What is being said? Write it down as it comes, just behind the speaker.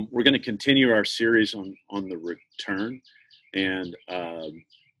We're going to continue our series on the return, and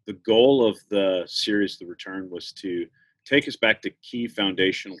the goal of the series, The Return, was to take us back to key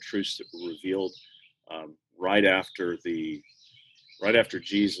foundational truths that were revealed right after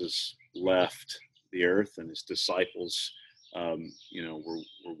Jesus left the earth, and his disciples,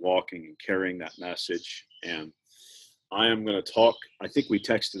 were walking and carrying that message. And I am going to talk. I think we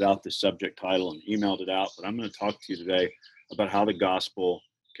texted out the subject title and emailed it out, but I'm going to talk to you today about how the gospel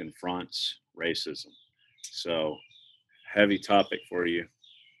confronts racism. So, heavy topic for you.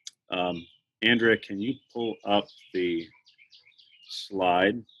 Andrea, can you pull up the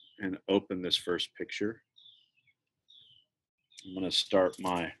slide and open this first picture? I'm going to start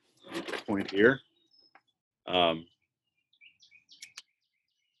my point here.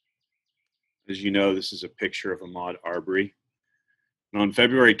 As you know, this is a picture of Ahmaud Arbery. And on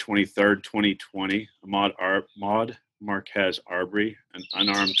February 23rd, 2020, Ahmaud Marquez Arbery, an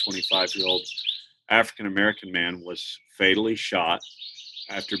unarmed 25-year-old African-American man, was fatally shot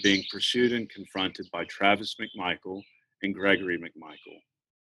after being pursued and confronted by Travis McMichael and Gregory McMichael,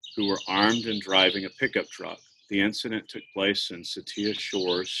 who were armed and driving a pickup truck. The incident took place in Setia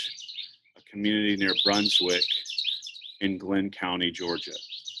Shores, a community near Brunswick in Glenn County, Georgia.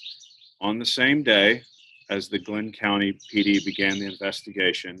 On the same day as the Glenn County PD began the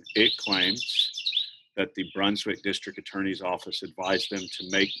investigation, it claims that the Brunswick District Attorney's Office advised them to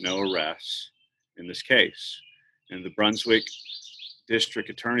make no arrests in this case. And the Brunswick District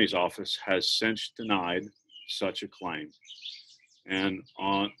Attorney's Office has since denied such a claim. And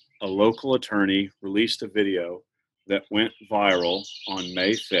a local attorney released a video that went viral on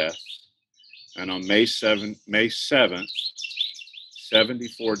May 5th. And on May 7th,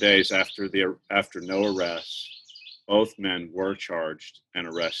 74 days after no arrests, both men were charged and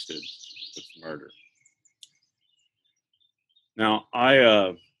arrested with murder. Now, I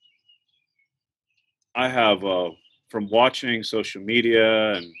have from watching social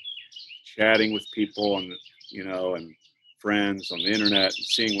media and chatting with people and friends on the internet and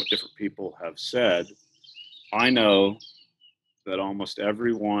seeing what different people have said, I know that almost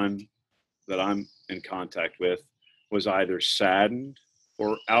everyone that I'm in contact with was either saddened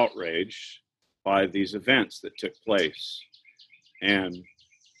or outraged by these events that took place, and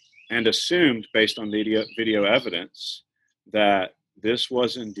assumed, based on video evidence, that this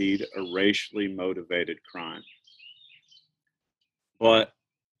was indeed a racially motivated crime. But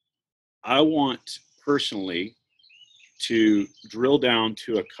I want personally to drill down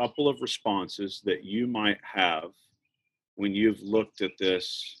to a couple of responses that you might have when you've looked at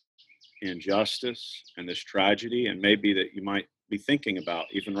this injustice and this tragedy, and maybe that you might be thinking about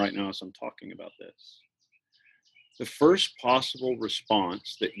even right now as I'm talking about this. The first possible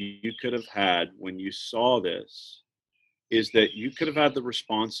response that you could have had when you saw this is that you could have had the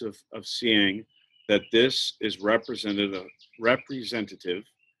response of seeing that this is representative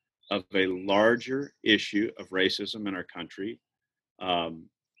of a larger issue of racism in our country.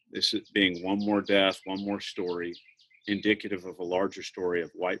 This is being one more death, one more story, indicative of a larger story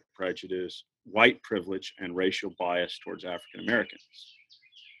of white prejudice, white privilege, and racial bias towards African Americans.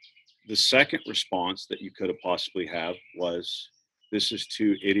 The second response that you could have possibly have was, this is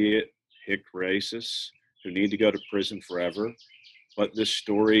two idiot hick racists who need to go to prison forever, but this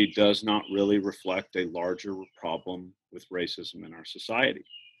story does not really reflect a larger problem with racism in our society.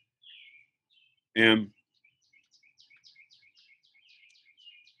 And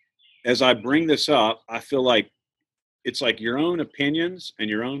as I bring this up, I feel like it's like your own opinions and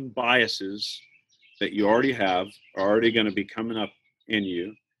your own biases that you already have are already going to be coming up in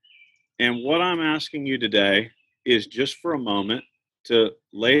you. And what I'm asking you today is just for a moment to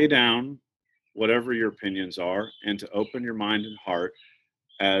lay down whatever your opinions are and to open your mind and heart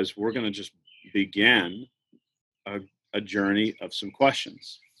as we're going to just begin a journey of some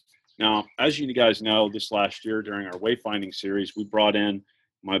questions. Now, as you guys know, this last year during our wayfinding series, we brought in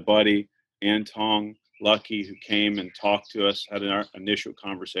my buddy Antong Lucky, who came and talked to us, had an initial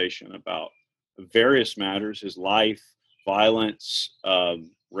conversation about various matters, his life, violence,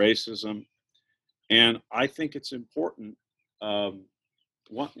 racism. And I think it's important.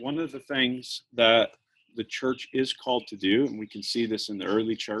 One of the things that the church is called to do, and we can see this in the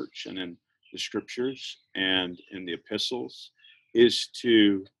early church and in the scriptures and in the epistles, is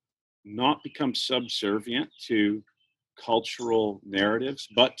to not become subservient to cultural narratives,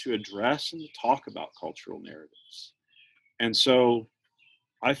 but to address and talk about cultural narratives. And so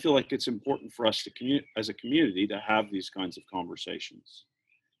I feel like it's important for us to as a community to have these kinds of conversations.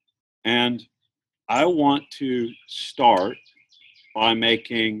 And I want to start by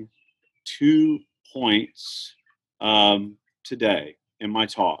making 2 points today in my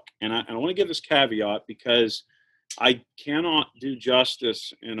talk. And I want to give this caveat because I cannot do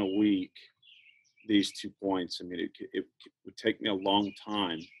justice in a week, these 2 points. I mean, it would take me a long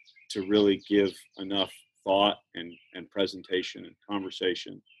time to really give enough thought and presentation and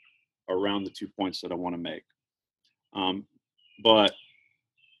conversation around the 2 points that I want to make. Um, but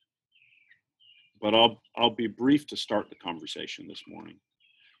but I'll be brief to start the conversation this morning.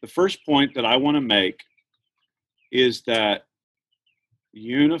 The first point that I want to make is that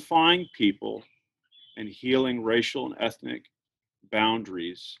unifying people and healing racial and ethnic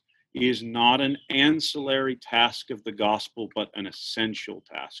boundaries is not an ancillary task of the gospel, but an essential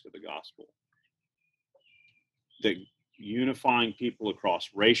task of the gospel. That unifying people across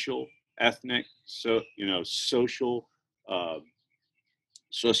racial, ethnic, social, uh,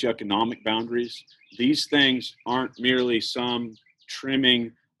 socioeconomic boundaries. These things aren't merely some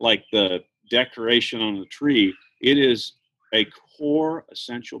trimming like the decoration on the tree. It is a core,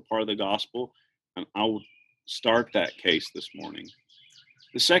 essential part of the gospel, and I will start that case this morning.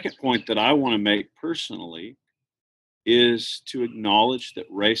 The second point that I want to make personally is to acknowledge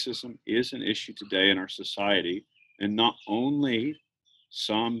that racism is an issue today in our society and not only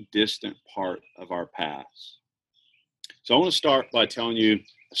some distant part of our past. So I want to start by telling you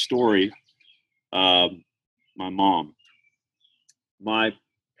a story. My mom, my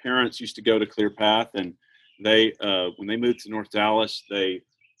parents used to go to Clear Path, and they, when they moved to North Dallas, they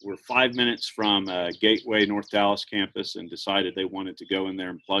were 5 minutes from Gateway North Dallas campus and decided they wanted to go in there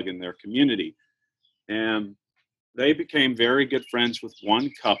and plug in their community. And they became very good friends with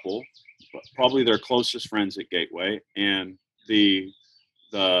one couple, probably their closest friends at Gateway, and the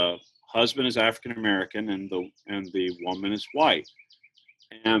husband is African American and the woman is white.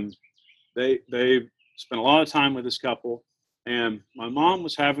 And they spent a lot of time with this couple. And my mom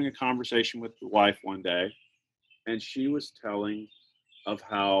was having a conversation with the wife one day, and she was telling of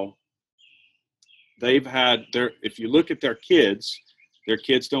how they've had if you look at their kids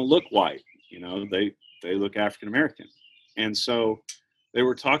don't look white, they look African American. And so they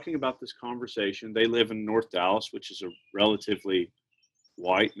were talking about this conversation. They live in North Dallas, which is a relatively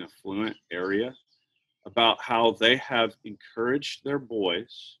white and affluent area, about how they have encouraged their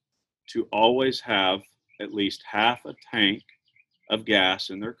boys to always have at least half a tank of gas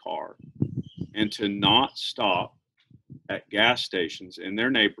in their car and to not stop at gas stations in their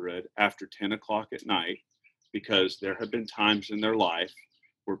neighborhood after 10 o'clock at night, because there have been times in their life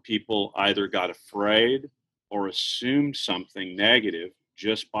where people either got afraid or assumed something negative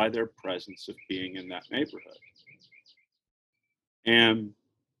just by their presence of being in that neighborhood. And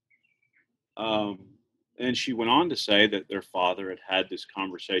and she went on to say that their father had this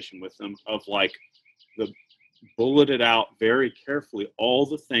conversation with them of like the bulleted out very carefully all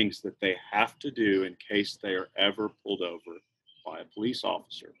the things that they have to do in case they are ever pulled over by a police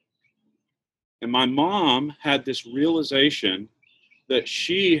officer. And my mom had this realization that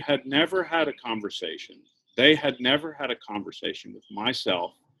she had never had a conversation. They had never had a conversation with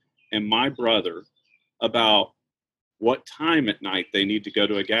myself and my brother about what time at night they need to go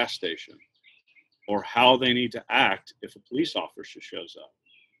to a gas station or how they need to act if a police officer shows up,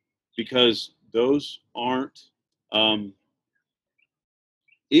 because those aren't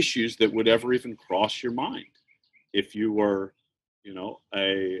issues that would ever even cross your mind if you were,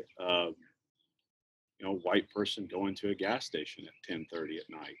 a white person going to a gas station at 10:30 at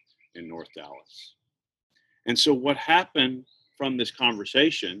night in North Dallas. And so what happened from this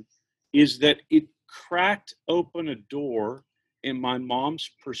conversation is that it cracked open a door in my mom's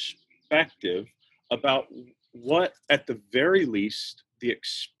perspective about what, at the very least, the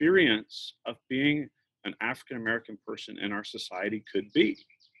experience of being an African American person in our society could be.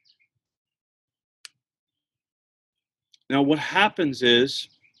 Now, what happens is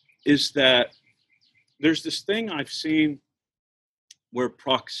that there's this thing I've seen where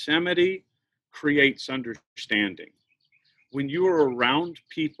proximity creates understanding. When you are around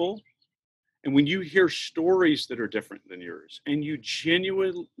people and when you hear stories that are different than yours and you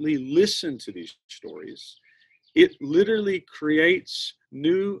genuinely listen to these stories, it literally creates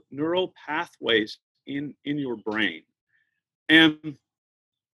new neural pathways in your brain. And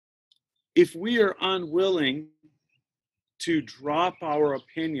if we are unwilling to drop our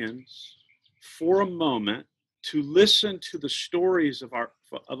opinions for a moment to listen to the stories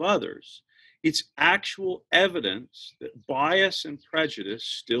of others, it's actual evidence that bias and prejudice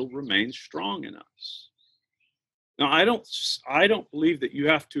still remain strong in us. Now, I don't believe that you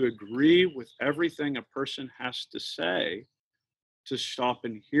have to agree with everything a person has to say to stop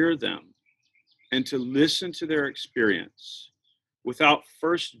and hear them and to listen to their experience without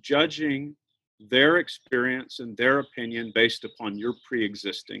first judging their experience and their opinion based upon your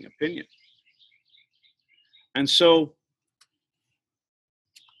pre-existing opinion. And so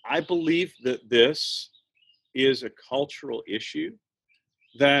I believe that this is a cultural issue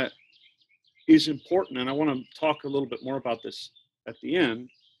that is important, and I want to talk a little bit more about this at the end,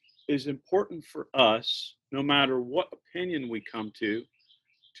 is important for us, no matter what opinion we come to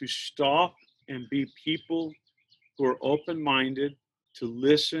stop and be people who are open-minded to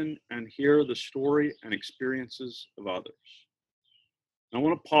listen and hear the story and experiences of others. I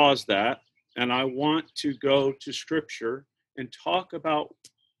want to pause that, and I want to go to Scripture and talk about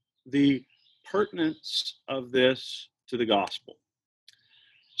the pertinence of this to the gospel.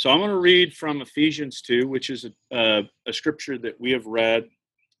 So I'm going to read from Ephesians 2, which is a scripture that we have read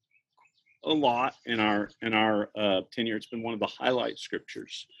a lot in our tenure. It's been one of the highlight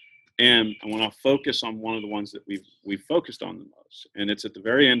scriptures, and I want to focus on one of the ones that we've focused on the most. And it's at the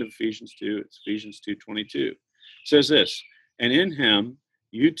very end of Ephesians 2. It's Ephesians 2:22. It says this, and in him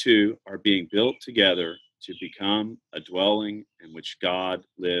you two are being built together to become a dwelling in which God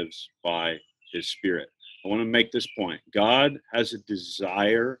lives by his Spirit. I want to make this point. God has a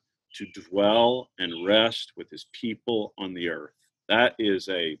desire to dwell and rest with his people on the earth. That is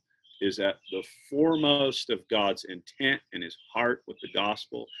at the foremost of God's intent and his heart with the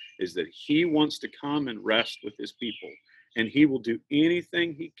gospel, is that he wants to come and rest with his people. And he will do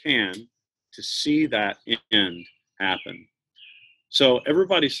anything he can to see that end happen. So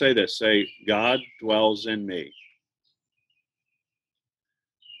everybody say this, say, God dwells in me.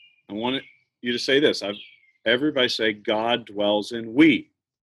 I want you to say this. Everybody say, God dwells in we.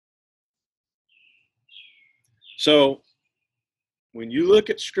 So when you look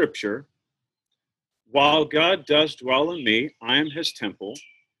at Scripture, while God does dwell in me, I am his temple,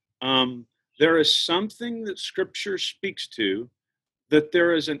 there is something that Scripture speaks to, that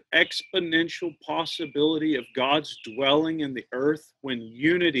there is an exponential possibility of God's dwelling in the earth when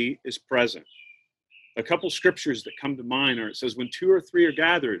unity is present. A couple scriptures that come to mind are, it says, when two or three are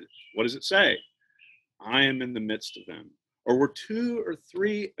gathered, what does it say? I am in the midst of them. Or where two or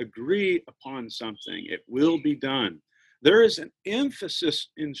three agree upon something, it will be done. There is an emphasis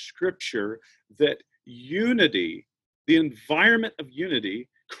in Scripture that unity, the environment of unity,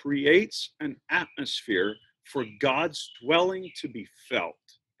 creates an atmosphere for God's dwelling to be felt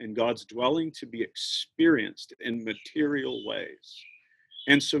and God's dwelling to be experienced in material ways.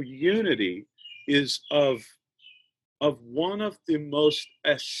 And so unity is of one of the most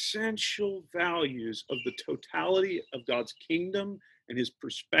essential values of the totality of God's kingdom and his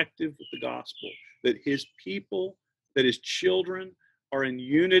perspective with the gospel, that his people, that his children are in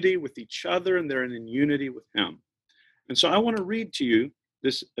unity with each other and they're in unity with him. And so I want to read to you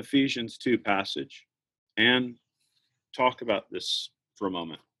this Ephesians 2 passage and talk about this for a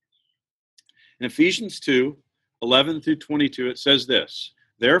moment. In Ephesians 2, 11 through 22, it says this,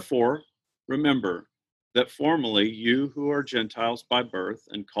 therefore, remember that formerly you who are Gentiles by birth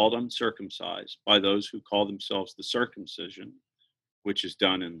and called uncircumcised by those who call themselves the circumcision, which is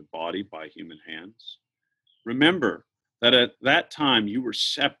done in the body by human hands. Remember that at that time you were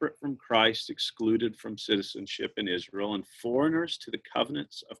separate from Christ, excluded from citizenship in Israel, and foreigners to the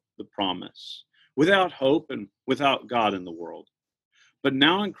covenants of the promise, without hope and without God in the world. But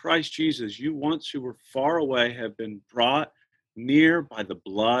now in Christ Jesus, you once who were far away have been brought near by the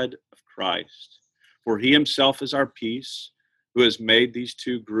blood of Christ. For he himself is our peace, who has made these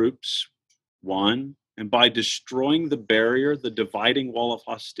two groups one, and by destroying the barrier, the dividing wall of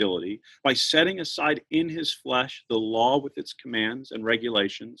hostility, by setting aside in his flesh the law with its commands and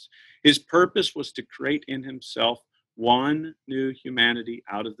regulations, his purpose was to create in himself one new humanity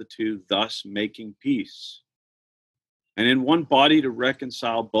out of the two, thus making peace. And in one body to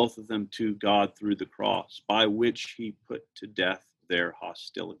reconcile both of them to God through the cross, by which he put to death their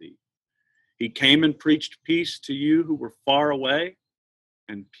hostility. He came and preached peace to you who were far away,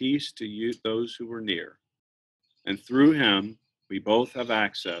 and peace to you those who were near. And through him we both have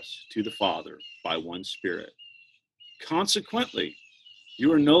access to the Father by one Spirit. Consequently,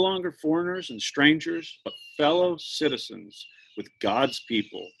 you are no longer foreigners and strangers, but fellow citizens with God's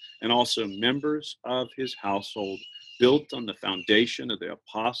people, and also members of his household, built on the foundation of the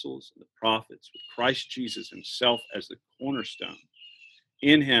apostles and the prophets, with Christ Jesus himself as the cornerstone.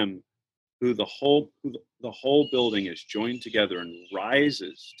 In him, the whole building is joined together and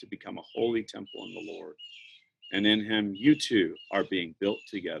rises to become a holy temple in the Lord. And in him, you too are being built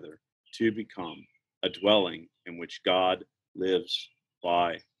together to become a dwelling in which God lives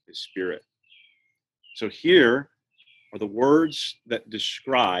by his Spirit. So here are the words that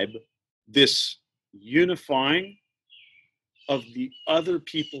describe this unifying of the other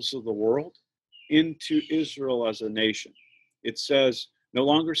peoples of the world into Israel as a nation. It says, no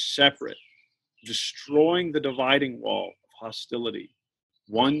longer separate, destroying the dividing wall of hostility,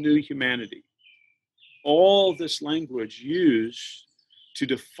 one new humanity. All this language used to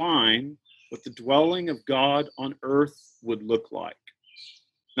define what the dwelling of God on earth would look like.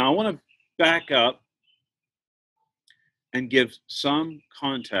 Now, I want to back up and give some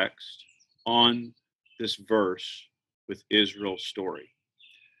context on this verse with Israel's story.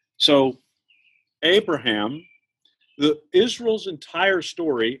 So, Abraham, Israel's entire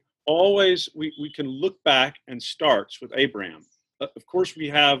story, always we can look back and starts with Abraham. Of course, we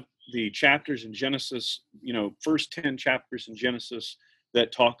have the chapters in Genesis, first 10 chapters in Genesis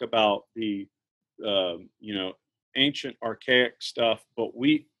that talk about the, ancient archaic stuff, but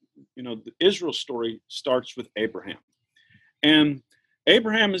the Israel story starts with Abraham. And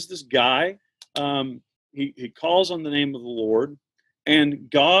Abraham is this guy, he calls on the name of the Lord, and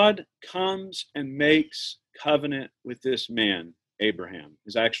God comes and makes covenant with this man, Abraham.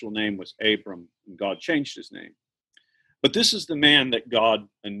 His actual name was Abram, and God changed his name. But this is the man that God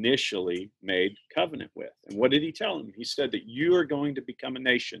initially made covenant with. And what did he tell him? He said that you are going to become a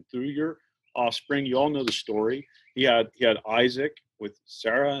nation through your offspring. You all know the story. He had Isaac with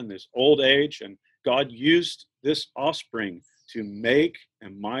Sarah in his old age, and God used this offspring to make a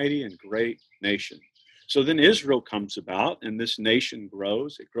mighty and great nation. So then Israel comes about, and this nation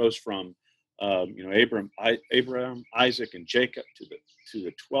grows. It grows from Abraham, Isaac, and Jacob to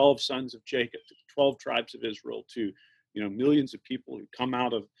the 12 sons of Jacob, to the 12 tribes of Israel, to millions of people who come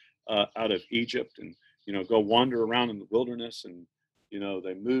out of Egypt and go wander around in the wilderness, and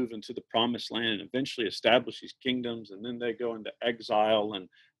they move into the promised land and eventually establish these kingdoms, and then they go into exile and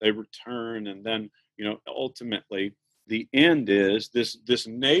they return, and then ultimately the end is this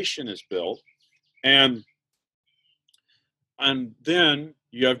nation is built, and then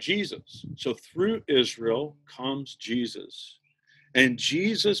you have Jesus. So through Israel comes Jesus, and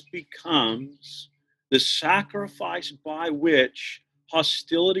Jesus becomes the sacrifice by which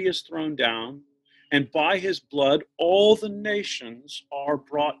hostility is thrown down, and by his blood all the nations are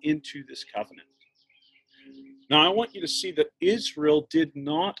brought into this covenant. Now I want you to see that Israel did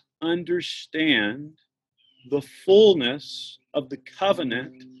not understand the fullness of the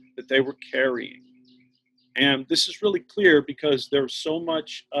covenant that they were carrying. And this is really clear because there's so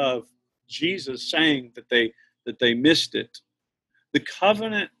much of Jesus saying that they missed it. The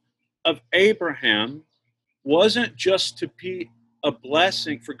covenant of Abraham wasn't just to be a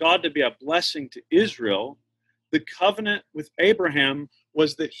blessing, for God to be a blessing to Israel. The covenant with Abraham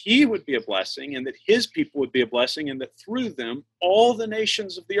was that he would be a blessing, and that his people would be a blessing, and that through them all the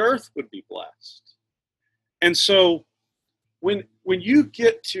nations of the earth would be blessed. And so when you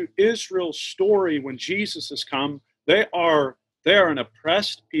get to Israel's story, when Jesus has come, they are an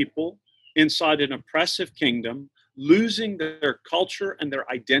oppressed people inside an oppressive kingdom, losing their culture and their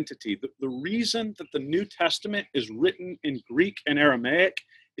identity. The reason that the New Testament is written in Greek and Aramaic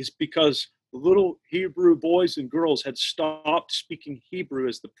is because the little Hebrew boys and girls had stopped speaking Hebrew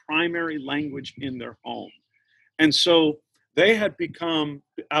as the primary language in their home. And so they had become,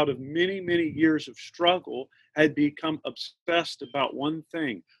 out of many, many years of struggle, had become obsessed about one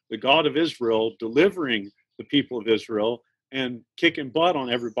thing: the God of Israel delivering the people of Israel and kicking butt on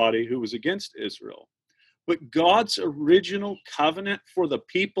everybody who was against Israel. But God's original covenant for the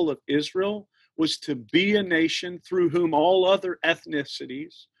people of Israel was to be a nation through whom all other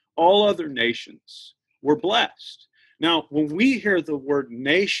ethnicities, all other nations were blessed. Now, when we hear the word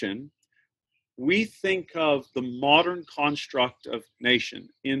nation, we think of the modern construct of nation.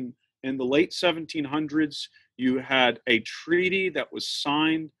 In the late 1700s, you had a treaty that was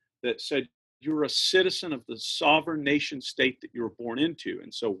signed that said you're a citizen of the sovereign nation state that you were born into.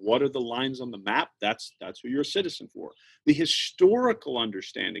 And so what are the lines on the map? That's who you're a citizen for. The historical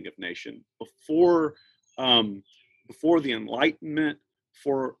understanding of nation before the Enlightenment,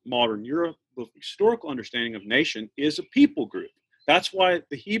 for modern Europe, the historical understanding of nation is a people group. That's why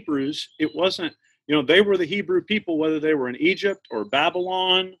the Hebrews, it wasn't, they were the Hebrew people, whether they were in Egypt or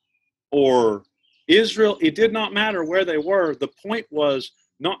Babylon or Israel. It did not matter where they were. The point was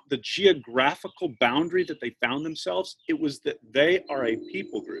not the geographical boundary that they found themselves. It was that they are a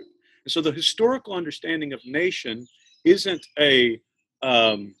people group. And so the historical understanding of nation isn't a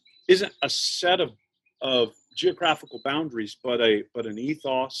set of geographical boundaries, but an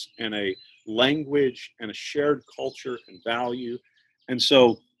ethos and a language and a shared culture and value. And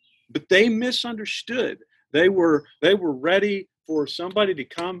so, but they misunderstood. They were ready for somebody to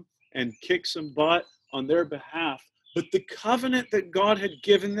come and kick some butt on their behalf. But the covenant that God had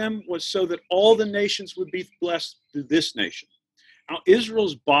given them was so that all the nations would be blessed through this nation. Now,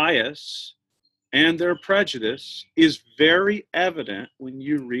 Israel's bias and their prejudice is very evident when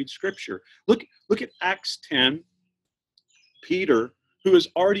you read Scripture. Look at Acts 10. Peter, who has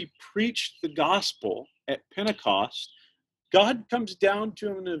already preached the gospel at Pentecost, God comes down to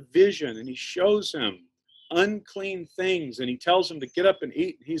him in a vision and he shows him unclean things and he tells him to get up and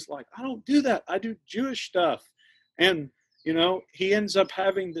eat. And he's like, I don't do that. I do Jewish stuff. And, he ends up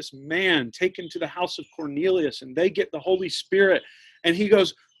having this man taken to the house of Cornelius and they get the Holy Spirit. And he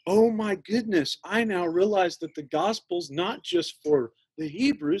goes, oh my goodness, I now realize that the gospel's not just for the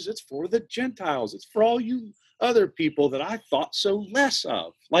Hebrews, it's for the Gentiles. It's for all you other people that I thought so less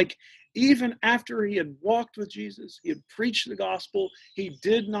of. Like, even after he had walked with Jesus, he had preached the gospel, he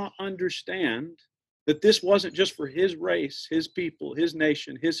did not understand that this wasn't just for his race, his people, his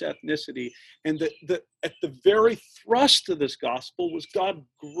nation, his ethnicity, and that at the very thrust of this gospel was God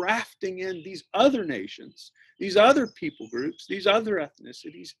grafting in these other nations, these other people groups, these other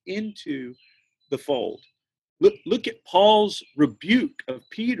ethnicities into the fold. Look at Paul's rebuke of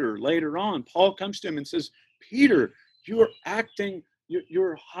Peter later on. Paul comes to him and says, Peter, you're highlighting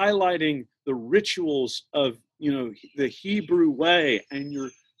the rituals of the Hebrew way, and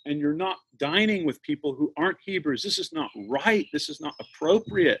you're not dining with people who aren't Hebrews. This is not right. This is not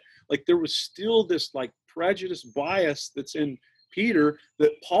appropriate. Like, there was still this like prejudice bias that's in Peter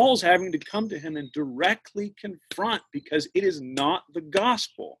that Paul's having to come to him and directly confront, because it is not the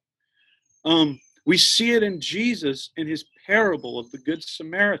gospel. We see it in Jesus in his parable of the Good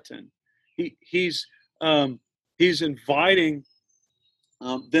Samaritan. He's inviting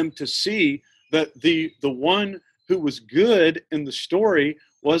them to see that the one who was good in the story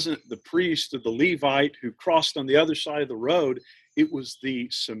wasn't the priest or the Levite who crossed on the other side of the road. It was the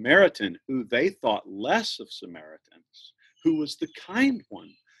Samaritan, who they thought less of Samaritans, who was the kind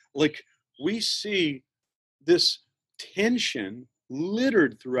one. Like, we see this tension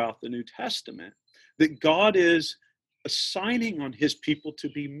littered throughout the New Testament, that God is assigning on his people to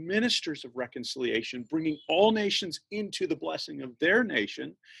be ministers of reconciliation, bringing all nations into the blessing of their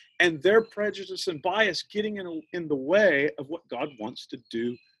nation, and their prejudice and bias getting in the way of what God wants to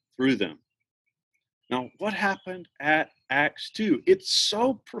do through them. Now, what happened at Acts 2? It's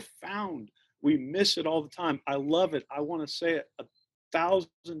so profound. We miss it all the time. I love it. I want to say it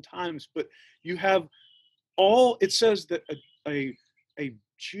 1,000 times, but you have it says that a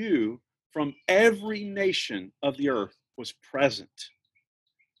Jew from every nation of the earth was present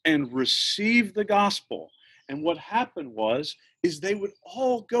and received the gospel. And what happened is they would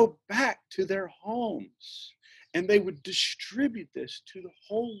all go back to their homes and they would distribute this to the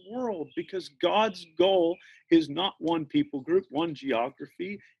whole world, because God's goal is not one people group, one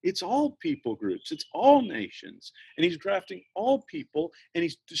geography. It's all people groups. It's all nations. And he's grafting all people, and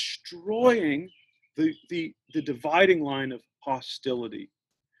he's destroying the dividing line of hostility.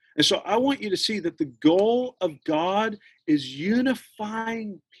 And so I want you to see that the goal of God is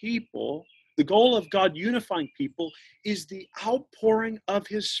unifying people. The goal of God unifying people is the outpouring of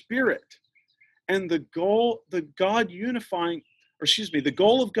his Spirit. And the goal of God unifying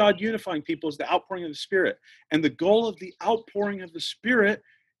people is the outpouring of the Spirit. And the goal of the outpouring of the Spirit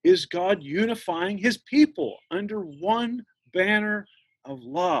is God unifying his people under one banner of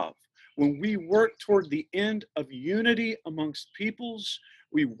love. When we work toward the end of unity amongst peoples,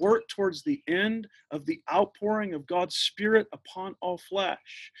 we work towards the end of the outpouring of God's Spirit upon all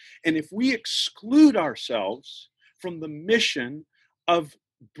flesh. And if we exclude ourselves from the mission of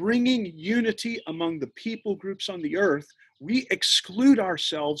bringing unity among the people groups on the earth, we exclude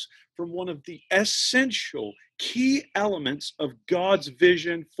ourselves from one of the essential key elements of God's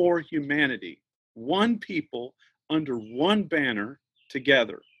vision for humanity. One people under one banner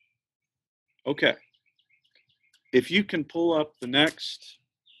together. Okay. If you can pull up the next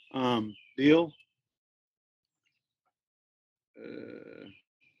deal.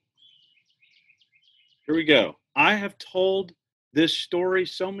 Here we go. I have told this story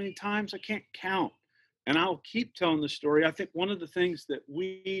so many times I can't count, and I'll keep telling the story. I think one of the things that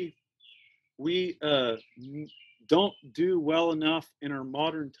we don't do well enough in our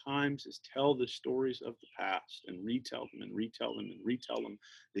modern times is tell the stories of the past and retell them and retell them and retell them.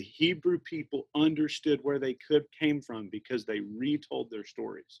 The Hebrew people understood where they came from because they retold their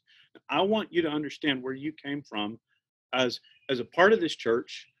stories. I want you to understand where you came from as a part of this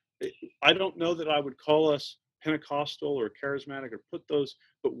church. I don't know that I would call us Pentecostal or charismatic or put those,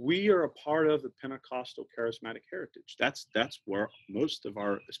 but we are a part of the Pentecostal charismatic heritage. That's where most of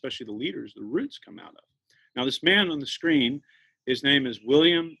our, especially the leaders, the roots come out of. Now, this man on the screen, his name is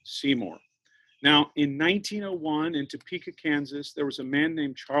William Seymour. Now, in 1901 in Topeka, Kansas, there was a man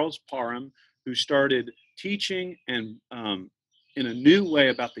named Charles Parham who started teaching and in a new way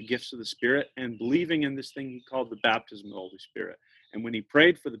about the gifts of the Spirit and believing in this thing he called the baptism of the Holy Spirit. And when he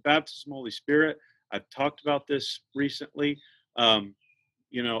prayed for the baptism of the Holy Spirit, I've talked about this recently, a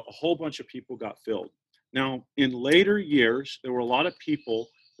whole bunch of people got filled. Now, in later years, there were a lot of people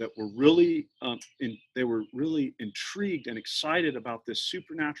that were really they were really intrigued and excited about this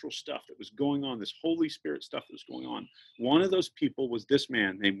supernatural stuff that was going on, this Holy Spirit stuff that was going on. One of those people was this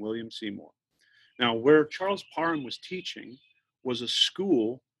man named William Seymour. Now, where Charles Parham was teaching was a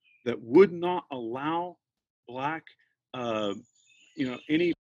school that would not allow black,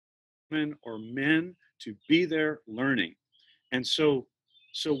 any women or men to be there learning. And so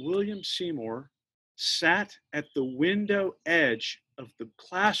William Seymour sat at the window edge of the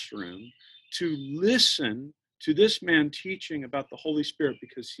classroom to listen to this man teaching about the Holy Spirit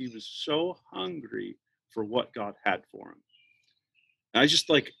because he was so hungry for what God had for him. And I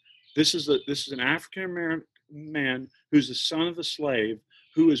just like, this is an African American man who's the son of a slave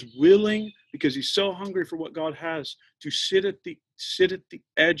who is willing, because he's so hungry for what God has, to sit at the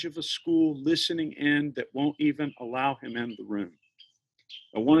edge of a school listening in that won't even allow him in the room.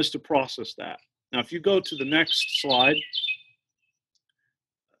 I want us to process that. Now, if you go to the next slide,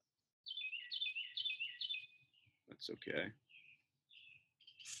 that's okay.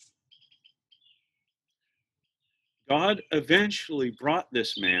 God eventually brought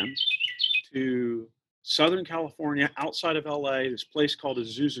this man to Southern California, outside of LA, this place called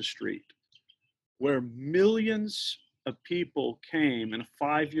Azusa Street, where millions of people came in a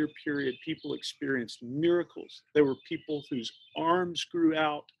 5-year period. People experienced miracles. There were people whose arms grew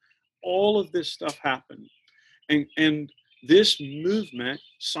out. All of this stuff happened. And this movement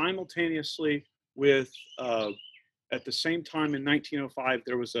simultaneously with, at the same time in 1905,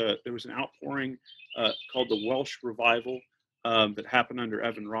 there was an outpouring called the Welsh Revival that happened under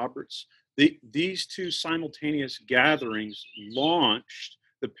Evan Roberts. These two simultaneous gatherings launched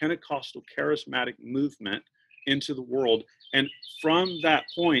the Pentecostal charismatic movement into the world. And from that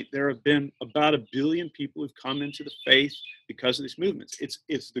point, there have been about 1 billion people who've come into the faith because of these movements.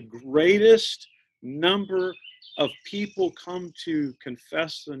 It's the greatest number of people come to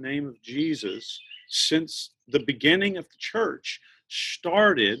confess the name of Jesus since the beginning of the church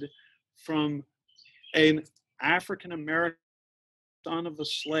started from an African American son of a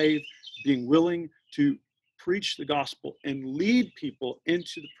slave being willing to preach the gospel and lead people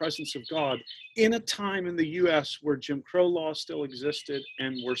into the presence of God in a time in the US where Jim Crow law still existed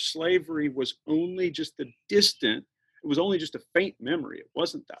and where slavery was only just a faint memory. It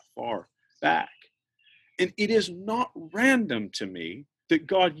wasn't that far back. And it is not random to me that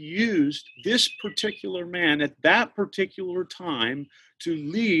God used this particular man at that particular time to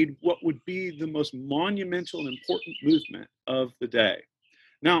lead what would be the most monumental and important movement of the day.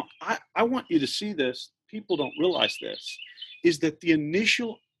 Now, I want you to see this. People don't realize this, is that the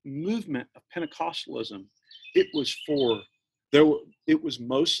initial movement of Pentecostalism, it was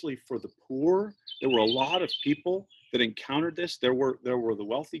mostly for the poor. There were a lot of people that encountered this. There were the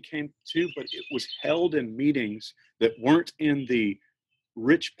wealthy came too, but it was held in meetings that weren't in the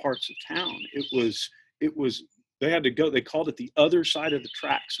rich parts of town. They had to go, they called it the other side of the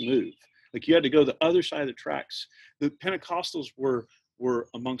tracks move. Like you had to go the other side of the tracks. The Pentecostals were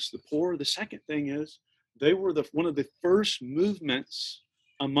amongst the poor. The second thing is they were one of the first movements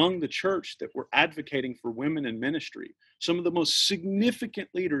among the church that were advocating for women in ministry. Some of the most significant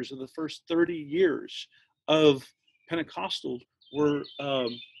leaders of the first 30 years of Pentecostals were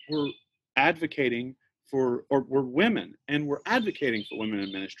advocating for, or were women, and were advocating for women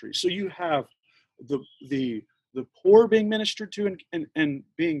in ministry. So you have the poor being ministered to and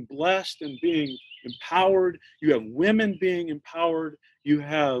being blessed and being empowered. You have women being empowered. You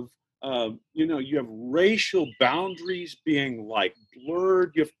have you have racial boundaries being like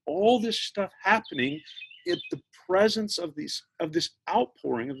blurred. You have all this stuff happening in the presence of this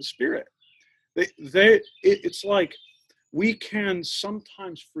outpouring of the Spirit. It's like we can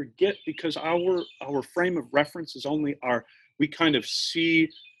sometimes forget because our frame of reference is only we kind of see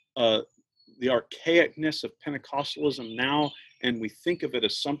the archaicness of Pentecostalism now, and we think of it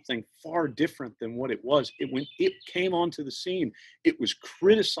as something far different than what it was. When it came onto the scene, it was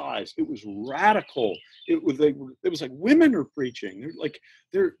criticized. It was radical. It was like women are preaching.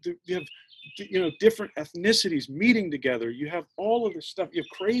 You have different ethnicities meeting together. You have all of this stuff. You have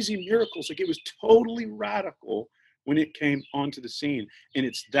crazy miracles. Like it was totally radical when it came onto the scene, and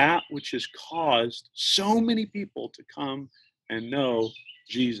it's that which has caused so many people to come and know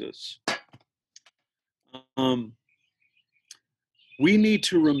Jesus. We need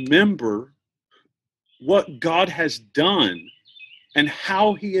to remember what God has done and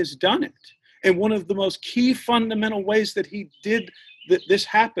how he has done it. And one of the most key fundamental ways that he did that this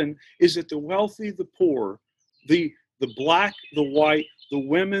happen is that the wealthy, the poor, the black, the white, the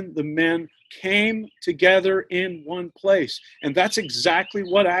women, the men came together in one place. And that's exactly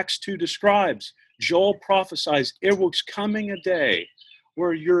what Acts 2 describes. Joel prophesies, it was coming a day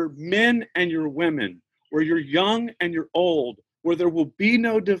where your men and your women, where you're young and you're old, where there will be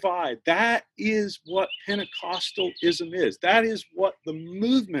no divide. That is what Pentecostalism is. That is what the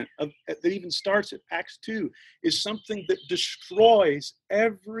movement of that even starts at Acts 2 is, something that destroys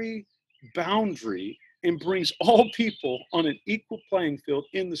every boundary and brings all people on an equal playing field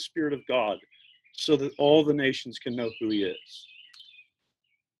in the Spirit of God, so that all the nations can know who he is.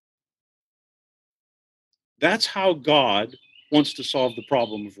 That's how God wants to solve the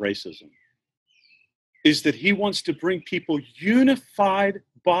problem of racism, is that he wants to bring people unified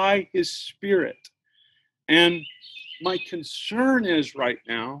by his Spirit. And my concern is right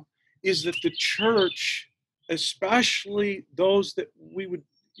now is that the church, especially those that we would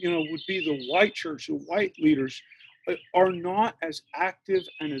be the white church, the white leaders, are not as active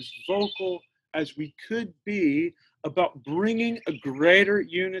and as vocal as we could be about bringing a greater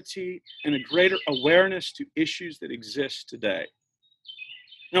unity and a greater awareness to issues that exist today.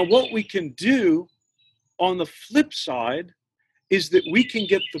 Now, what we can do on the flip side is that we can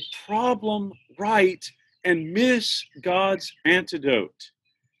get the problem right and miss God's antidote.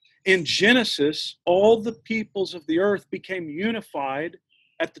 In Genesis, all the peoples of the earth became unified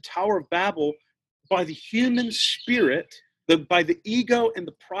at the Tower of Babel by the human spirit, by the ego and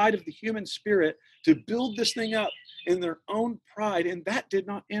the pride of the human spirit to build this thing up in their own pride, and that did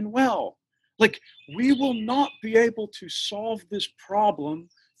not end well. Like, we will not be able to solve this problem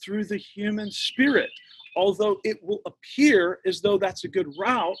through the human spirit. Although it will appear as though that's a good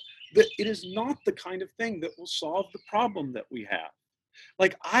route, that it is not the kind of thing that will solve the problem that we have.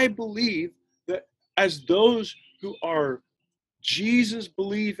 Like, I believe that as those who are Jesus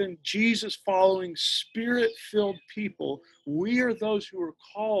believing, Jesus following, spirit filled people, we are those who are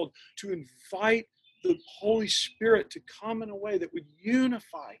called to invite the Holy Spirit to come in a way that would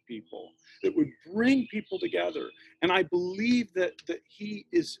unify people, that would bring people together. And I believe that he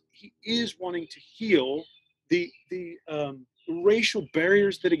is wanting to heal the racial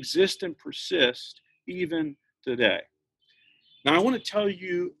barriers that exist and persist even today. Now, I want to tell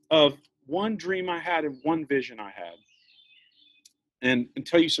you of one dream I had and one vision I had, and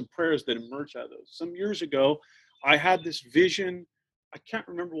tell you some prayers that emerged out of those. Some years ago, I had this vision. I can't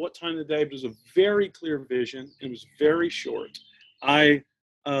remember what time of the day, but it was a very clear vision. It was very short. I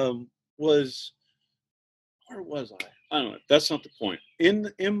was, where was I? I don't know. That's not the point.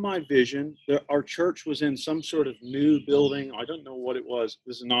 In my vision, our church was in some sort of new building. I don't know what it was.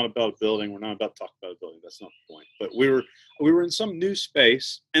 This is not about building. We're not about to talk about a building. That's not the point. But we were in some new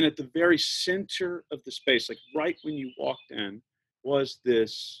space, and at the very center of the space, like right when you walked in, was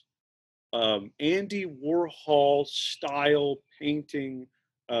this Andy Warhol style painting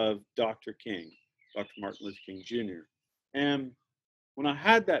of Dr. King, Dr. Martin Luther King Jr. And when I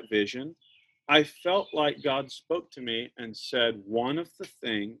had that vision, I felt like God spoke to me and said, one of the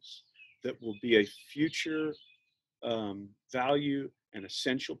things that will be a future value and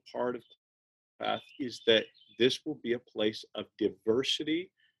essential part of Path is that this will be a place of diversity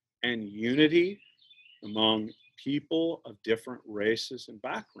and unity among people of different races and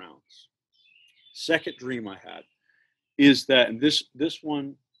backgrounds. Second dream I had is that, and this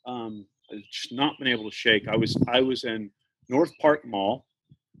one I've just not been able to shake. I was in North Park Mall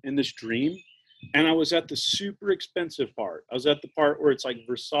in this dream, and I was at the super expensive part. I was at the part where it's like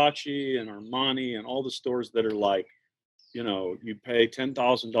Versace and Armani and all the stores that are like, you pay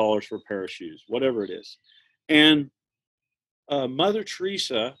 $10,000 for a pair of shoes, whatever it is. And Mother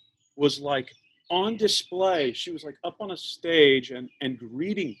Teresa was like on display. She was like up on a stage and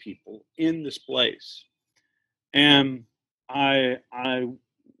greeting people in this place. And I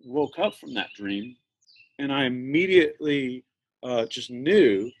woke up from that dream, and I immediately just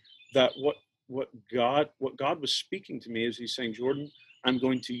knew that what God was speaking to me is he's saying, Jordan, I'm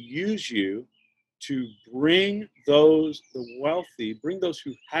going to use you to bring the wealthy, bring those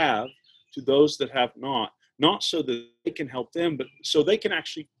who have to those that have not so that they can help them, but so they can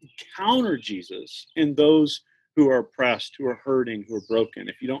actually encounter Jesus in those who are oppressed, who are hurting, who are broken.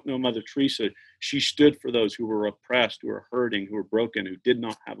 If you don't know Mother Teresa, she stood for those who were oppressed, who were hurting, who were broken, who did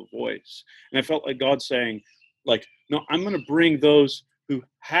not have a voice. And I felt like God saying, like, no, I'm going to bring those who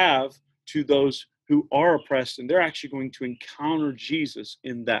have to those who are oppressed, and they're actually going to encounter Jesus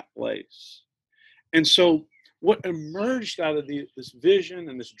in that place. And so what emerged out of this vision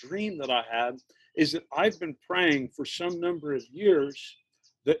and this dream that I had is that I've been praying for some number of years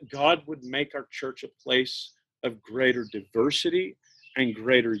that God would make our church a place of greater diversity and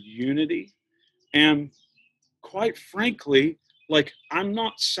greater unity. And quite frankly, like, I'm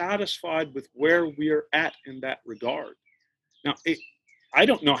not satisfied with where we are at in that regard. Now, I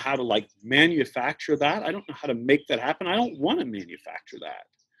don't know how to like manufacture that. I don't know how to make that happen. I don't want to manufacture that.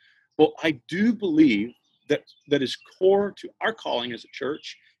 Well, I do believe that that is core to our calling as a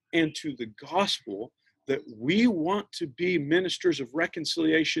church and to the gospel, that we want to be ministers of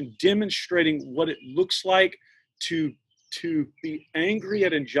reconciliation, demonstrating what it looks like to be angry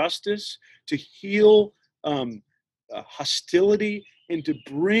at injustice, to heal hostility, and to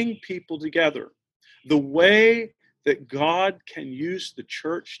bring people together. The way that God can use the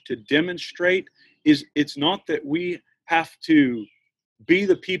church to demonstrate is, it's not that we have to be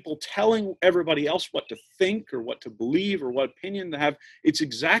the people telling everybody else what to think or what to believe or what opinion to have. It's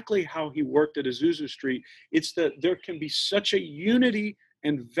exactly how he worked at Azusa Street. It's that there can be such a unity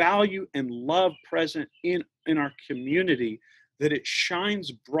and value and love present in our community that it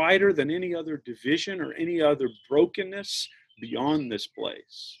shines brighter than any other division or any other brokenness beyond this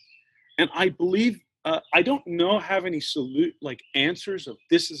place. And I believe, I don't know, have any answers of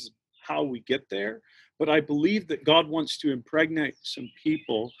this is how we get there, but I believe that God wants to impregnate some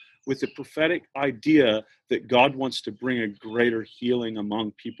people with the prophetic idea that God wants to bring a greater healing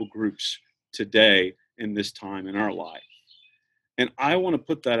among people groups today in this time in our life. And I want to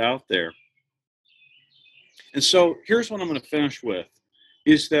put that out there. And so here's what I'm going to finish with,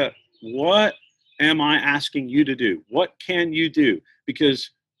 is that what am I asking you to do? What can you do? Because,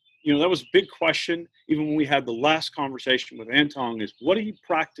 that was a big question, even when we had the last conversation with Anton, is what do you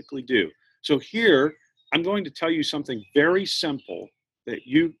practically do? So here, I'm going to tell you something very simple that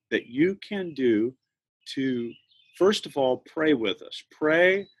you can do to, first of all, pray with us.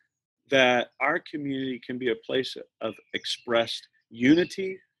 Pray that our community can be a place of expressed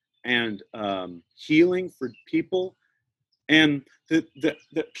unity and healing for people, and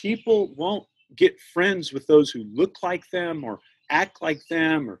that people won't get friends with those who look like them or act like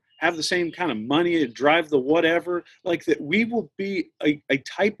them or have the same kind of money to drive the whatever. Like, that we will be a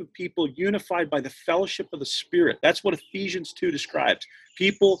type of people unified by the fellowship of the Spirit. That's what Ephesians 2 describes.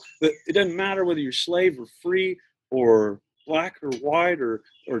 People that it doesn't matter whether you're slave or free or black or white or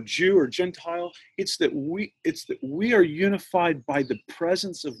Jew or Gentile. It's that we are unified by the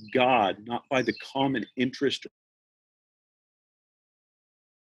presence of God, not by the common interest.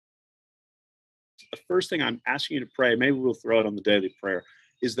 The first thing I'm asking you to pray, maybe we'll throw it on the daily prayer,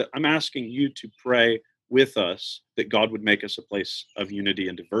 is that I'm asking you to pray with us that God would make us a place of unity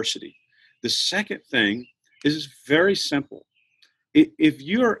and diversity. The second thing is very simple. If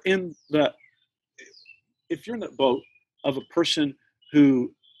you're in the boat of a person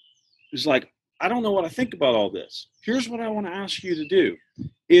who is like, I don't know what I think about all this, here's what I want to ask you to do,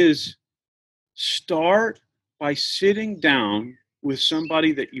 is start by sitting down with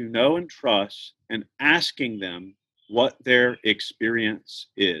somebody that you know and trust and asking them what their experience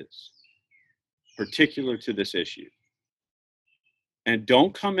is particular to this issue. And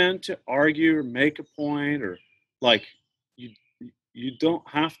don't come in to argue or make a point, or like, you you don't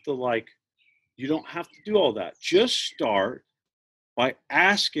have to do all that. Just start by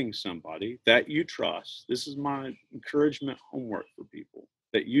asking somebody that you trust. This is my encouragement homework for people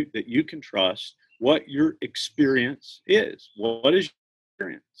that you can trust what your experience is. What is your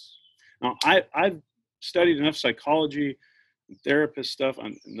experience? Now, I've studied enough psychology and therapist stuff.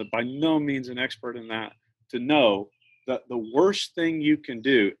 I'm by no means an expert in that to know that the worst thing you can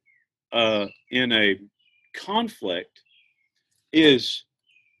do in a conflict is,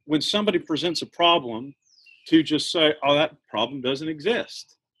 when somebody presents a problem, to just say, "Oh, that problem doesn't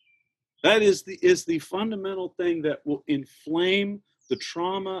exist." That is the fundamental thing that will inflame the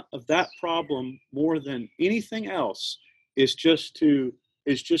trauma of that problem more than anything else. Is just to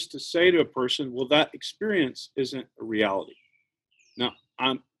say to a person, "Well, that experience isn't a reality." Now,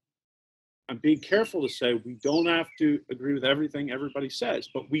 I'm being careful to say we don't have to agree with everything everybody says,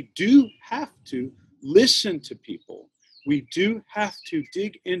 but we do have to listen to people. We do have to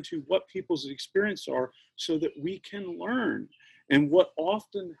dig into what people's experiences are so that we can learn. And what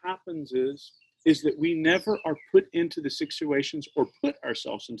often happens is that we never are put into the situations or put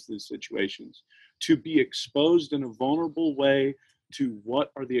ourselves into the situations to be exposed in a vulnerable way to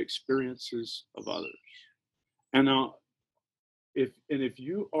what are the experiences of others. And now, if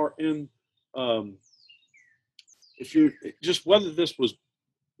you are in if you just, whether this was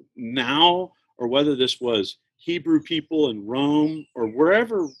now or whether this was Hebrew people in Rome or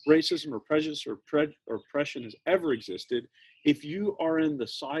wherever racism or prejudice or oppression has ever existed, if you are in the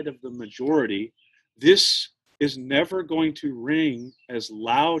side of the majority, this is never going to ring as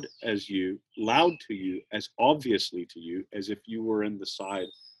loud to you, as obviously to you, as if you were in the side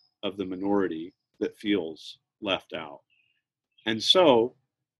of the minority that feels left out. And so,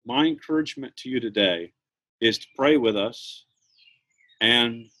 my encouragement to you today is to pray with us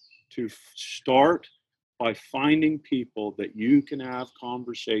and to start by finding people that you can have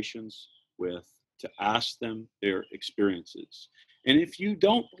conversations with, to ask them their experiences. And if you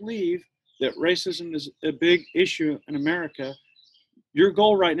don't believe that racism is a big issue in America, your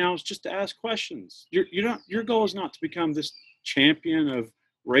goal right now is just to ask questions. Your goal is not to become this champion of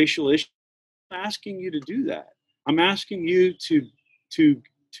racial issues. I'm asking you to do that. I'm asking you to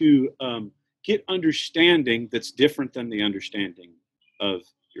get understanding that's different than the understanding of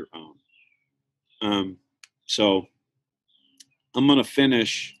your own. So I'm going to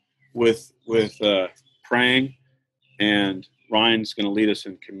finish with praying, and Ryan's going to lead us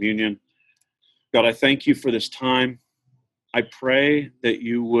in communion. God, I thank you for this time. I pray that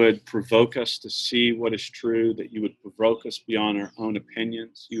you would provoke us to see what is true, that you would provoke us beyond our own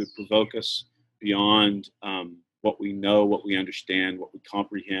opinions. You would provoke us beyond what we know, what we understand, what we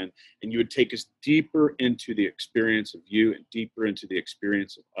comprehend, and you would take us deeper into the experience of you and deeper into the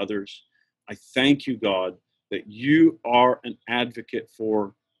experience of others. I thank you, God, that you are an advocate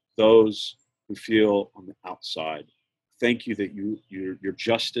for those who feel on the outside. Thank you that your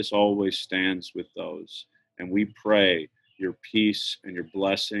justice always stands with those. And we pray your peace and your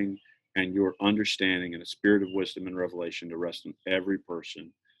blessing and your understanding and a spirit of wisdom and revelation to rest on every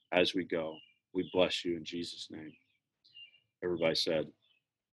person as we go. We bless you in Jesus' name. Everybody said,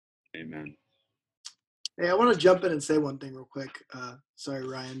 amen. Hey, I want to jump in and say one thing real quick. Sorry,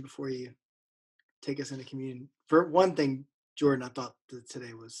 Ryan, before you take us into communion. For one thing, Jordan, I thought that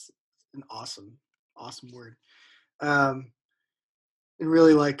today was an awesome word. And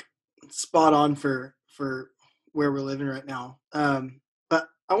really like spot on for where we're living right now. But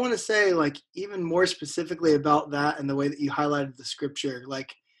I want to say, like, even more specifically about that and the way that you highlighted the scripture,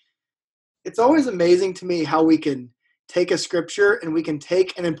 like, it's always amazing to me how we can take a scripture and we can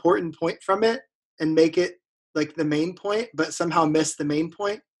take an important point from it and make it like the main point, but somehow miss the main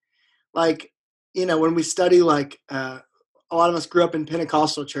point. Like, when we study, like, a lot of us grew up in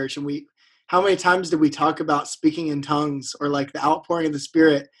Pentecostal church, and how many times did we talk about speaking in tongues or like the outpouring of the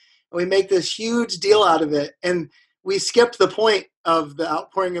Spirit? And we make this huge deal out of it. And we skipped the point of the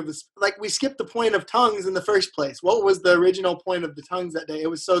outpouring of we skipped the point of tongues in the first place. What was the original point of the tongues that day? It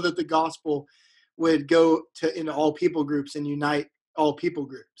was so that the gospel would go into all people groups and unite all people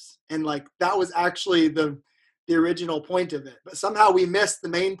groups. And like, that was actually the original point of it. But somehow we missed the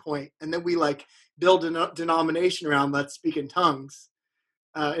main point, and then we like build a denomination around let's speak in tongues,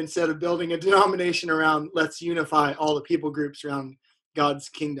 instead of building a denomination around let's unify all the people groups around God's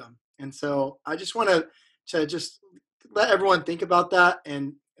kingdom. And so I just want to just let everyone think about that,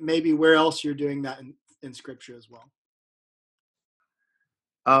 and maybe where else you're doing that in scripture as well.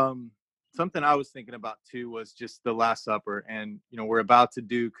 Something I was thinking about too was just the Last Supper, and we're about to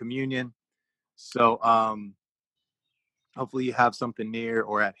do communion, so hopefully you have something near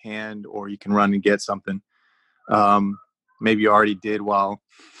or at hand, or you can run and get something. Maybe you already did while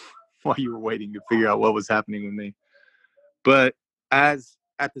you were waiting to figure out what was happening with me. But at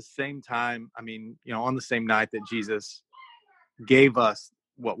the same time, on the same night that Jesus gave us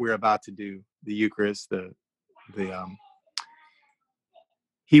what we're about to do, the Eucharist,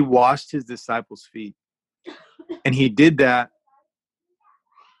 he washed his disciples' feet, and he did that.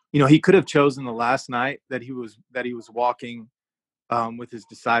 He could have chosen the last night that he was walking with his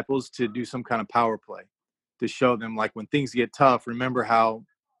disciples to do some kind of power play, to show them, like, when things get tough, remember how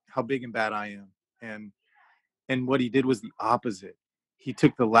big and bad I am. And what he did was the opposite. He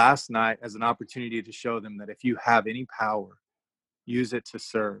took the last night as an opportunity to show them that if you have any power, use it to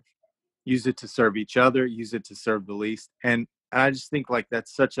serve. Use it to serve each other. Use it to serve the least. And I just think, like,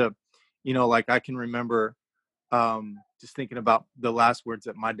 that's such a, like, I can remember just thinking about the last words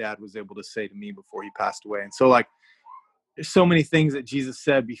that my dad was able to say to me before he passed away. And so, like, there's so many things that Jesus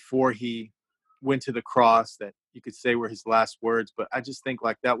said before he went to the cross that you could say were his last words. But I just think,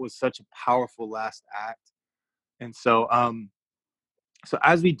 like, that was such a powerful last act. And so, so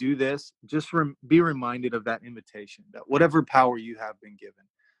as we do this, just be reminded of that invitation, that whatever power you have been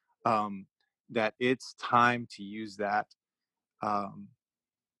given, that it's time to use that.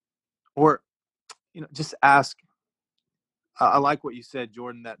 Or, just ask. I like what you said,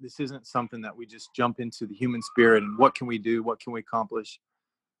 Jordan, that this isn't something that we just jump into the human spirit and what can we do? What can we accomplish?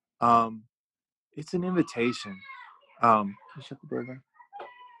 It's an invitation. Can you shut the door there?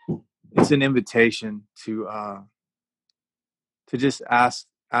 It's an invitation to just ask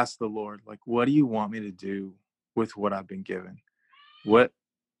the Lord, like, what do you want me to do with what I've been given? What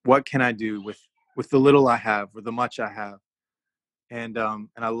can I do with the little I have or the much I have? And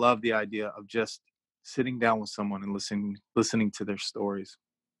I love the idea of just sitting down with someone and listening to their stories.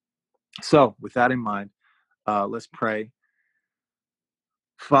 So with that in mind, let's pray.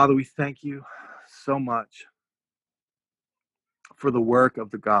 Father, we thank you so much for the work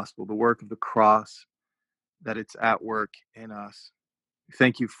of the gospel, the work of the cross, that it's at work in us.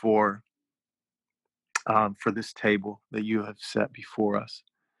 Thank you for this table that you have set before us.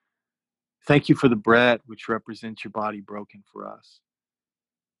 Thank you for the bread, which represents your body broken for us.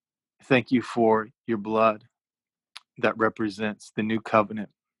 Thank you for your blood that represents the new covenant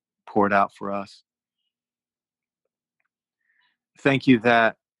poured out for us. Thank you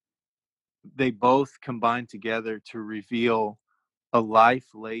that they both combine together to reveal a life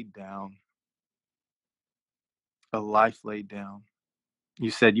laid down. A life laid down.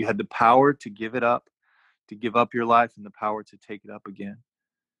 You said you had the power to give it up, to give up your life, and the power to take it up again.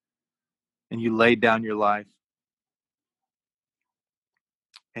 And you laid down your life.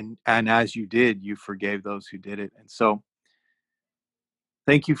 And as you did, you forgave those who did it. And so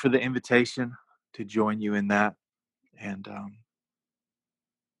thank you for the invitation to join you in that. And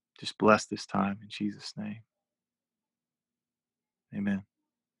just bless this time in Jesus' name. Amen.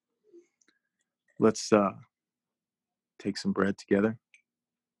 Let's take some bread together.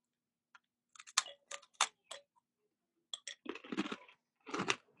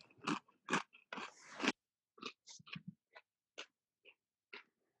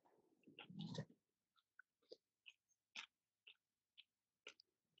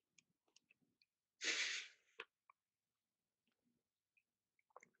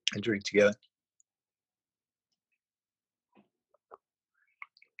 And drink together.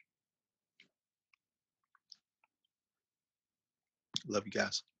 Love you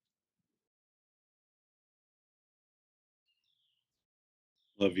guys.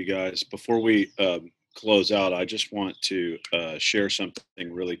 Love you guys. Before we close out, I just want to share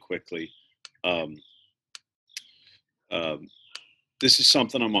something really quickly. Um, um, this is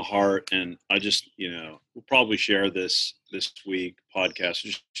something on my heart, and I just, we'll probably share this week podcast.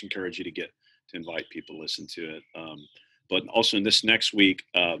 Just encourage you to invite people to listen to it. But also in this next week,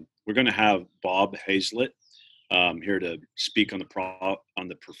 we're going to have Bob Hazlett here to speak on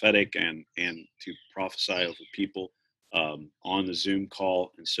the prophetic and to prophesy over people on the Zoom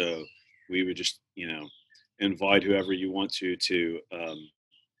call. And so we would just, invite whoever you want to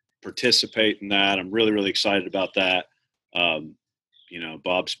participate in that. I'm really, really excited about that.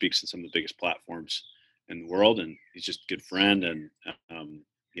 Bob speaks on some of the biggest platforms in the world, and he's just a good friend. And,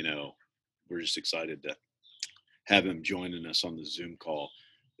 we're just excited to have him joining us on the Zoom call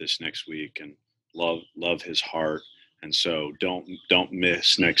this next week, and love his heart. And so don't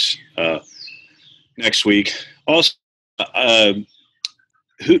miss next week. Also,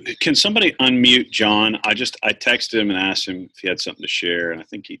 who can somebody unmute John? I texted him and asked him if he had something to share, and I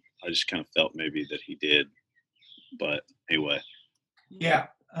just kind of felt maybe that he did. But anyway. Yeah.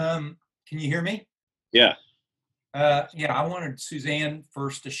 Can you hear me? Yeah. Yeah. I wanted Suzanne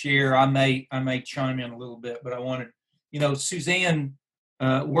first to share. I may chime in a little bit, but I wanted, Suzanne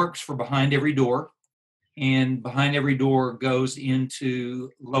works for Behind Every Door, and Behind Every Door goes into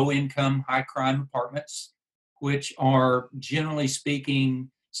low-income, high-crime apartments, which are, generally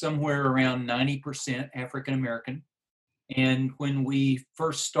speaking, somewhere around 90% African American. And when we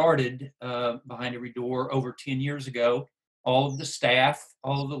first started Behind Every Door over 10 years ago, all of the staff,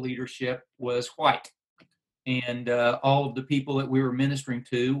 all of the leadership was white. And all of the people that we were ministering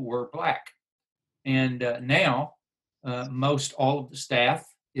to were Black. And now, most all of the staff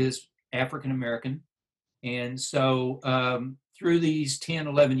is African American. And so through these 10,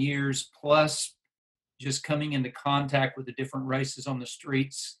 11 years, plus just coming into contact with the different races on the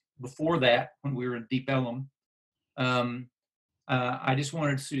streets before that, when we were in Deep Ellum, I just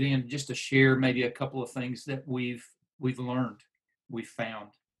wanted Suzanne just to share maybe a couple of things that we've learned, we've found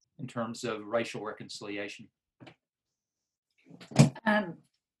in terms of racial reconciliation.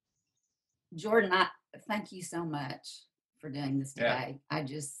 Jordan, I thank you so much for doing this today.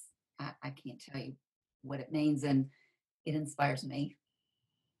 Yeah. I can't tell you what it means, and it inspires me.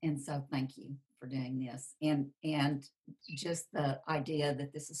 And so thank you for doing this. And just the idea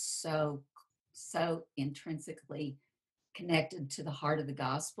that this is so intrinsically connected to the heart of the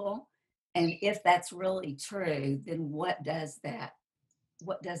gospel. And if that's really true, then what does that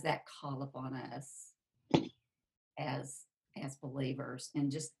call upon us as believers,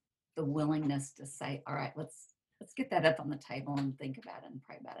 and just the willingness to say, all right, let's get that up on the table and think about it and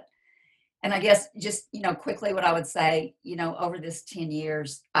pray about it. And I guess just, quickly what I would say, over this 10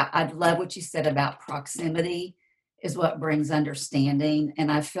 years, I love what you said about proximity. is what brings understanding.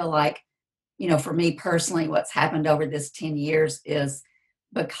 And I feel like, for me personally, what's happened over this 10 years is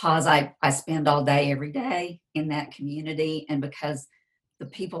because I spend all day, every day in that community, and because the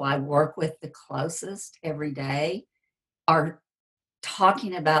people I work with the closest every day are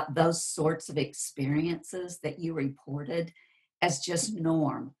talking about those sorts of experiences that you reported as just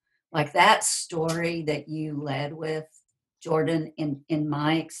norm. Like that story that you led with, Jordan, in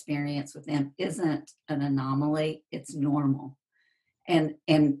my experience with them, isn't an anomaly, it's normal. And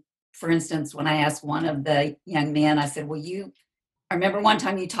for instance, when I asked one of the young men, I said, I remember one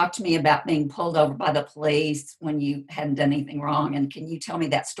time you talked to me about being pulled over by the police when you hadn't done anything wrong. And can you tell me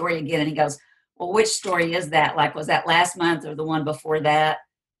that story again? And he goes, well, which story is that? Like, was that last month or the one before that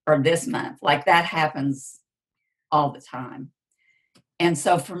or this month? Like that happens all the time. And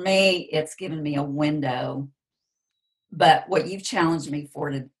so for me, it's given me a window. But what you've challenged me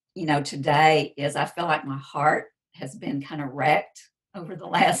for today is I feel like my heart has been kind of wrecked over the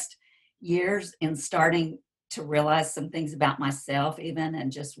last years in starting to realize some things about myself even,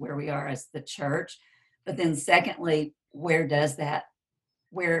 and just where we are as the church. But then secondly, where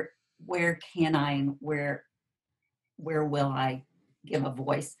can I, and where will I give a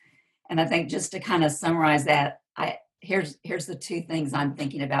voice? And I think just to kind of summarize that, here's the two things I'm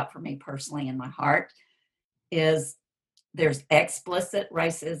thinking about for me personally in my heart is there's explicit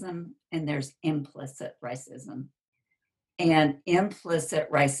racism and there's implicit racism. And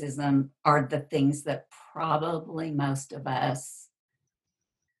implicit racism are the things that probably most of us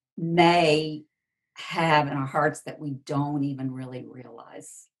may have in our hearts that we don't even really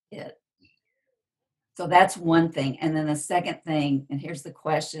realize it. So that's one thing. And then the second thing, and here's the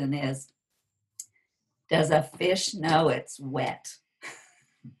question is, does a fish know it's wet?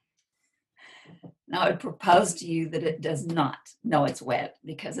 Now, I would propose to you that it does not know it's wet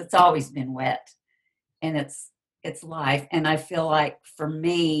because it's always been wet and it's life. And I feel like for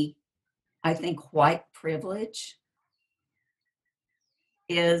me, I think white privilege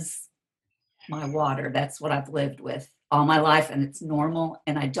is my water. That's what I've lived with all my life, and it's normal.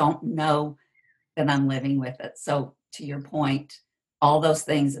 And I don't know that I'm living with it. So to your point, all those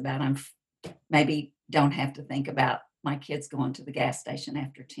things about I'm maybe don't have to think about my kids going to the gas station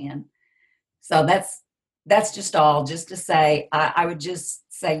after 10. So that's just all. Just to say, I would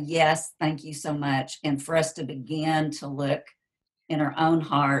just say yes, thank you so much, and for us to begin to look in our own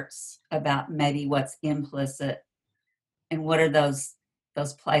hearts about maybe what's implicit and what are those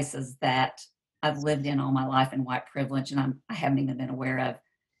places that I've lived in all my life in white privilege and I haven't even been aware of,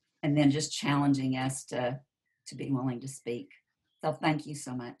 and then just challenging us to be willing to speak. So thank you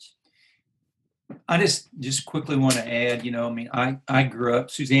so much. I just quickly want to add, I grew up,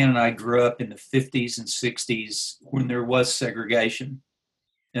 Suzanne and I grew up in the 50s and 60s when there was segregation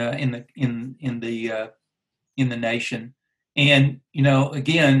in the nation. And,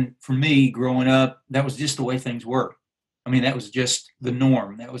 again, for me growing up, that was just the way things were. I mean, that was just the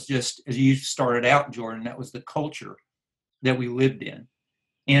norm. That was just, as you started out, Jordan, that was the culture that we lived in.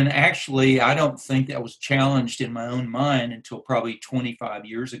 And actually, I don't think that was challenged in my own mind until probably 25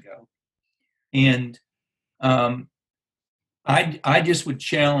 years ago. And I just would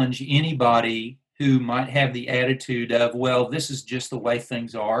challenge anybody who might have the attitude of, well, this is just the way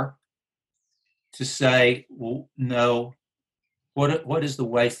things are, to say, well, no, what is the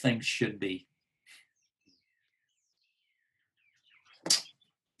way things should be?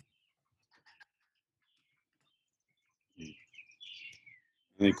 I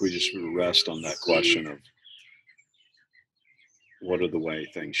think we just rest on that question of what are the way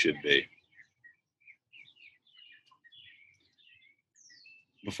things should be.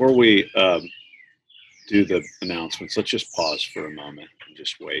 Before we do the announcements, let's just pause for a moment and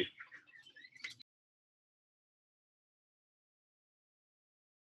just wait.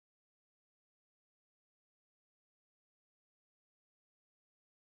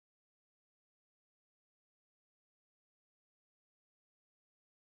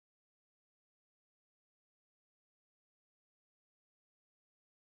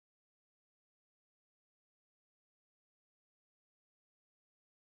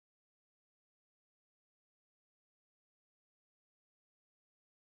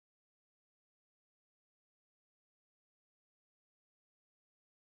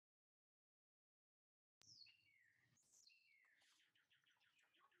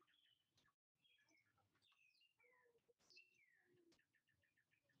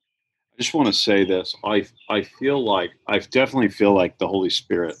 I just want to say this. I feel like definitely feel like the Holy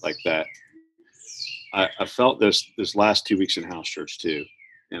Spirit like that. I felt this last 2 weeks in house church too,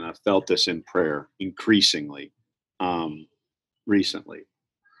 and I felt this in prayer increasingly recently.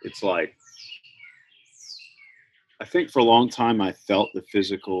 It's like I think for a long time I felt the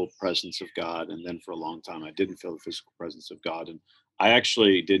physical presence of God, and then for a long time I didn't feel the physical presence of God, and I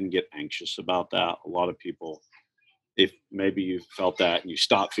actually didn't get anxious about that. A lot of people, if maybe you felt that and you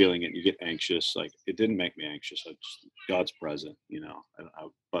stop feeling it and you get anxious, like it didn't make me anxious. I just, God's present,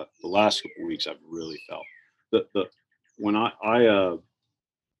 but the last couple of weeks I've really felt the when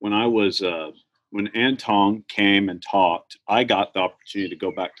when I was when Antong came and talked, I got the opportunity to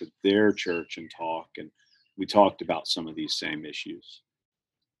go back to their church and talk, and we talked about some of these same issues.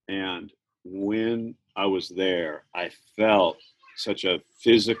 And when I was there, I felt such a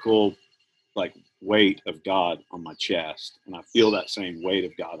physical like weight of God on my chest, and I feel that same weight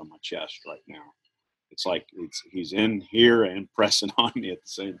of God on my chest right now. It's like he's in here and pressing on me at the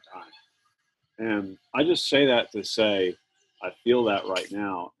same time. And I just say that to say I feel that right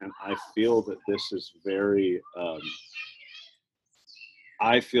now, and I feel that this is very.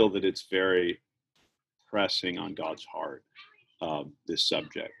 I feel that it's very pressing on God's heart. This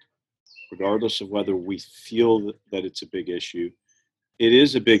subject, regardless of whether we feel that it's a big issue, it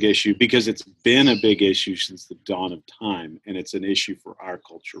is a big issue because it's been a big issue since the dawn of time, and it's an issue for our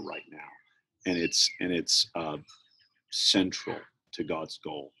culture right now, and it's central to God's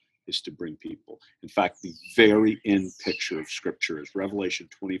goal is to bring people. In fact, the very end picture of Scripture is Revelation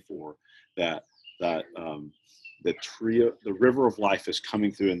 24, that the river of life is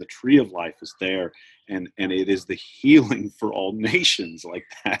coming through, and the tree of life is there, and it is the healing for all nations. Like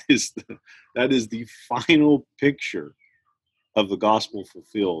that is the final picture of the gospel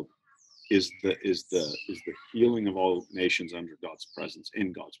fulfilled, is the healing of all nations under God's presence,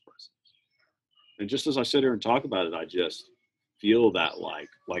 in God's presence. And just as I sit here and talk about it, I just feel that like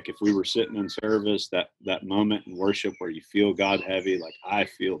if we were sitting in service, that moment in worship where you feel God heavy, like I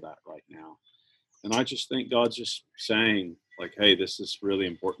feel that right now. And I just think God's just saying, like, hey, this is really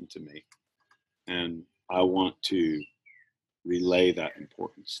important to me, and I want to relay that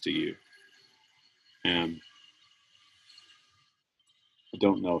importance to you. And I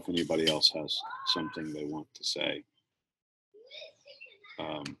don't know if anybody else has something they want to say.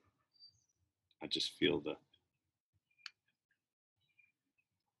 I just feel that.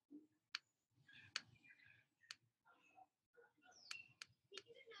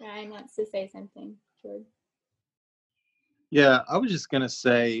 Ryan wants to say something. George. Yeah, I was just gonna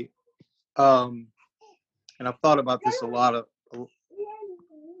say, and I've thought about this a lot.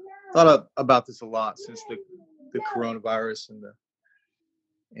 About this a lot since the coronavirus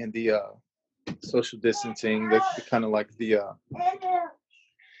and the social distancing. The kind of like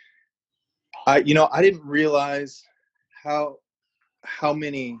I didn't realize how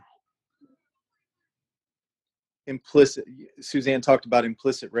many implicit. Suzanne talked about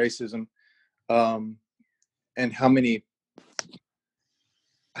implicit racism, and how many.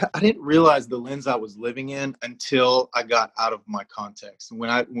 I didn't realize the lens I was living in until I got out of my context.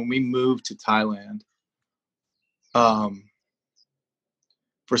 When we moved to Thailand, for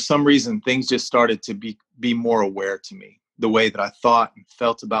some reason things just started to be more aware to me. The way that I thought and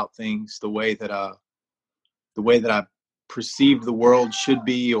felt about things, the way that I perceived the world should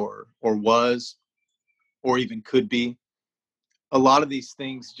be or was or even could be. A lot of these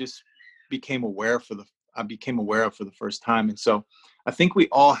things just I became aware of for the first time. And so I think we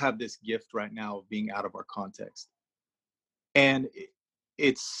all have this gift right now of being out of our context. And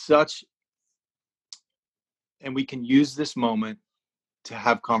and we can use this moment to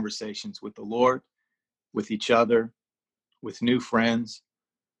have conversations with the Lord, with each other, with new friends,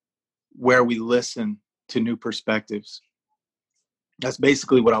 where we listen to new perspectives. That's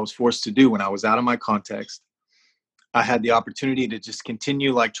basically what I was forced to do when I was out of my context. I had the opportunity to just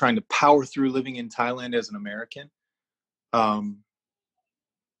continue like trying to power through living in Thailand as an American,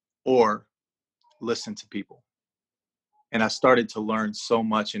 or listen to people. And I started to learn so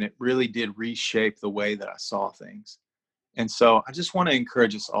much, and it really did reshape the way that I saw things. And so I just want to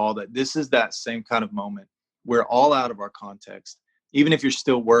encourage us all that this is that same kind of moment. We're all out of our context. Even if you're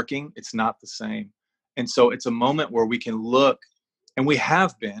still working, it's not the same. And so it's a moment where we can look, and we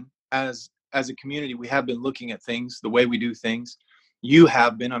have been, as a community, we have been looking at things, the way we do things. You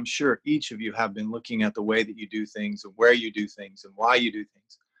have been, I'm sure each of you have been looking at the way that you do things and where you do things and why you do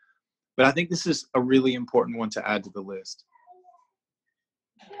things. But I think this is a really important one to add to the list.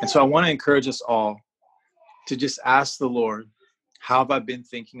 And so I want to encourage us all to just ask the Lord, how have I been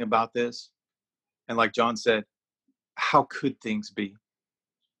thinking about this? And like John said, how could things be?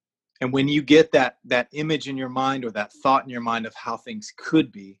 And when you get that image in your mind or that thought in your mind of how things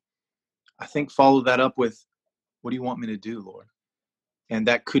could be, I think follow that up with, what do you want me to do, Lord? And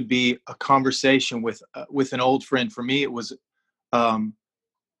that could be a conversation with an old friend. For me, it was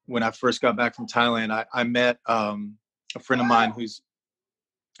when I first got back from Thailand, I met a friend of mine who's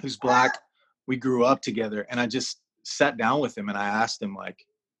Black. We grew up together, and I just sat down with him and I asked him, like,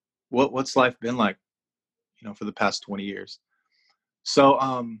 what's life been like, for the past 20 years. So,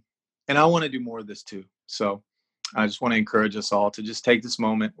 and I want to do more of this too. So I just want to encourage us all to just take this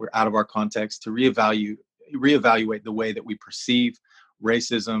moment, we're out of our context, to reevaluate the way that we perceive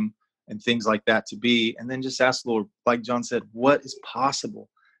racism and things like that to be, and then just ask the Lord, like John said, what is possible?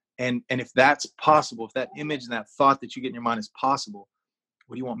 And if that's possible, if that image and that thought that you get in your mind is possible,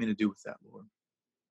 what do you want me to do with that, Lord?